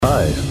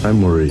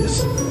I'm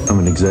Maurice. I'm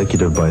an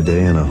executive by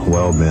day and a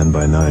wild man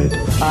by night.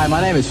 Hi,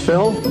 my name is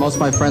Phil. Most of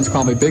my friends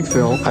call me Big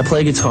Phil. I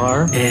play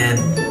guitar. And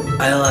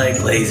I like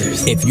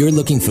lasers. If you're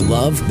looking for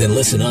love, then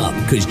listen up,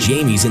 because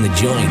Jamie's in the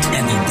joint,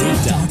 and the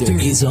Date Doctor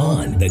is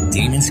on The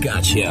Damon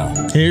Scott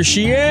Show. Here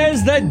she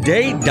is, the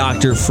Date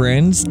Doctor,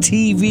 friends.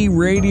 TV,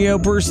 radio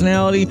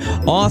personality,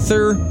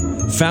 author,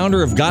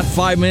 founder of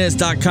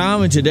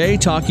Got5Minutes.com, and today I'm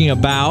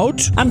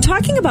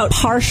talking about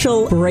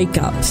partial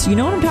breakups. You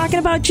know what I'm talking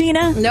about,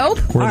 Gina? Nope.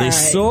 Where they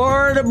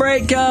sort of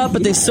break up,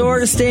 but they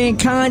sort of stay in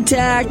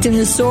contact and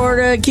just sort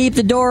of keep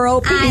the door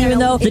open, even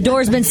though the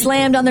door's been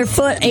slammed on their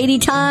foot 80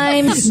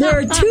 times. There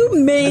are two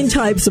main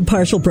types of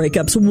partial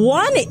breakups.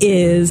 One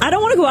is, I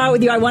don't want to go out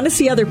with you, I want to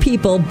see other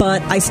people,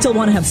 but I still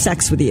want to have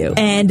sex with you.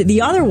 And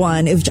the other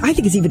one, which I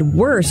think is even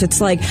worse,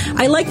 it's like,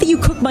 I like that you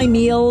cook my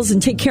meals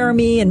and take care of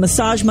me and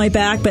massage my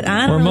back, but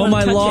I don't or mow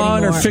my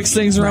lawn anymore. Or fix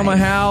things around my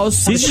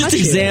house. These are just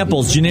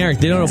examples, generic.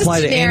 They don't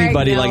apply to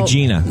anybody like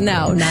Gina.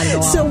 No, not at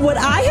all. So what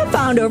I have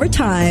found over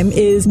time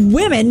is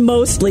women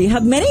mostly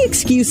have many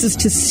excuses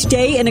to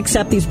stay and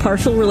accept these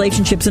partial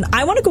relationships. And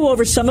I want to go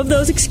over some of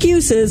those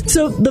excuses.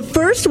 So the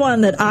first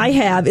one that I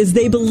have is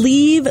they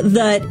believe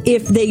that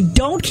if they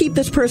don't keep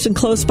this person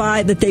close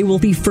by, that they will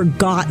be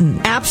forgotten.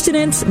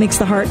 Abstinence makes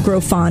the heart grow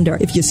fonder.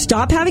 If you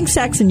stop having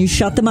sex and you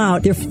shut them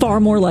out, they're far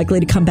more likely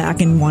to come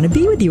back and want to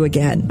be with you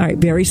again. All right,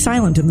 very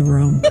silent in the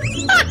room.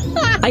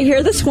 I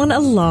hear this one a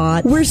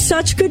lot. We're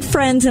such good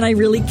friends and I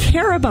really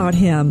care about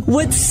him.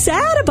 What's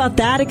sad about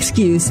that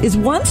excuse is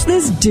once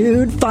this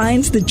dude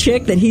finds the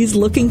chick that he's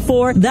looking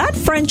for, that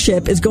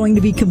friendship is going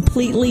to be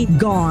completely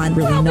gone.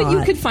 Really well, not. But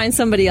you could find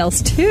somebody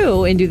else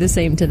too and do the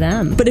same to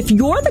them. But if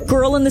you're the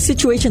girl in the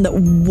situation that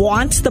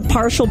wants the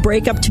partial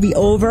breakup to be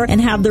over and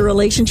have the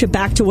relationship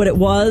back to what it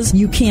was,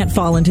 you can't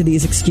fall into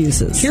these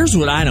excuses. Here's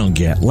what I don't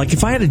get. Like,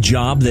 if I had a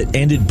job that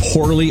ended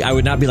poorly, I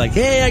would not be like,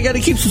 hey, I got to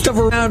keep some stuff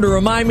around to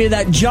remind me of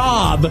that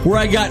job where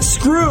I got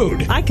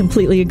screwed. I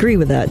completely agree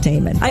with that,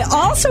 Damon. I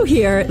also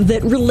hear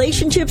that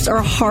relationships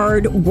are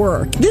hard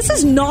work. This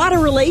is not a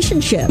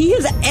relationship. He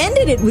has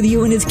ended it with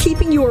you and is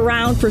keeping you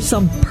around for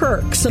some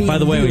perks. By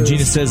the way, when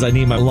Gina says I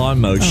need my lawn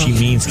mowed, she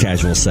means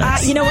casual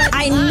sex. You know what?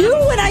 I knew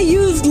when I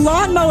used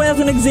lawn mow as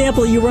an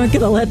example, you weren't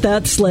going to let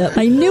that slip.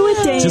 I knew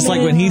it, Damon. Just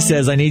like when he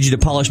says I need you to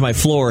polish my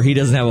floor, he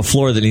doesn't have a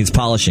floor that needs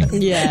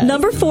polishing. Yeah.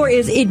 Number 4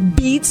 is it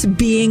beats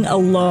being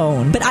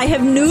alone. But I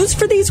have news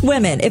for these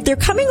women. If they're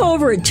coming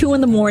over at 2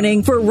 a.m.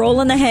 for a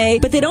roll in the hay,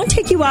 but they don't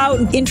take you out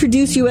and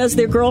introduce you as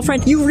their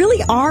girlfriend, you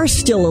really are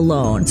still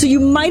alone. So you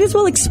might as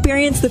well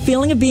experience the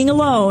feeling of being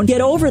alone,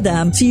 get over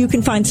them, so you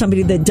can find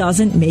somebody that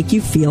doesn't make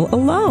you feel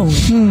alone.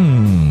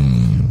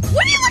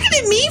 What are you looking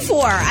at me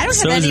for? I don't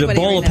So have is it a anybody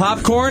bowl right of now.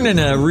 popcorn and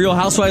a Real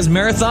Housewives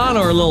marathon,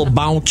 or a little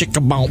bow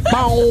chicka bow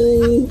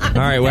bow? All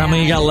right, well, how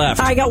many you got left?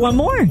 I got one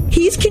more.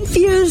 He's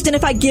confused, and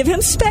if I give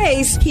him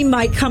space, he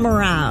might come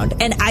around.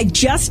 And I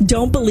just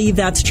don't believe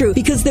that's true.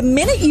 Because the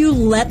minute you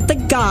let the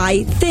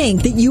guy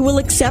think that you will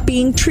accept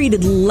being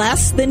treated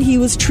less than he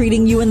was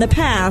treating you in the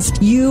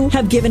past, you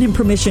have given him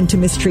permission to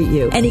mistreat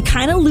you. And he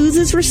kind of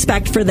loses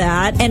respect for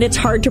that, and it's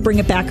hard to bring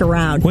it back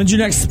around. When's your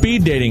next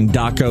speed dating,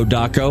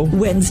 Daco?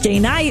 Wednesday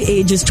night,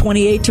 ages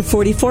 28 to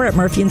 44 at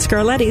Murphy and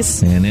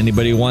Scarletti's. And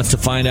anybody who wants to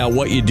find out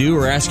what you do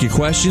or ask you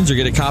questions or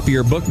get a copy of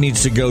your book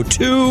needs to go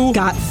to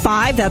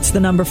Got5, that's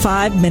the number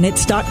 5,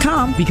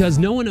 minutes.com. Because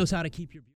no one knows how to keep your...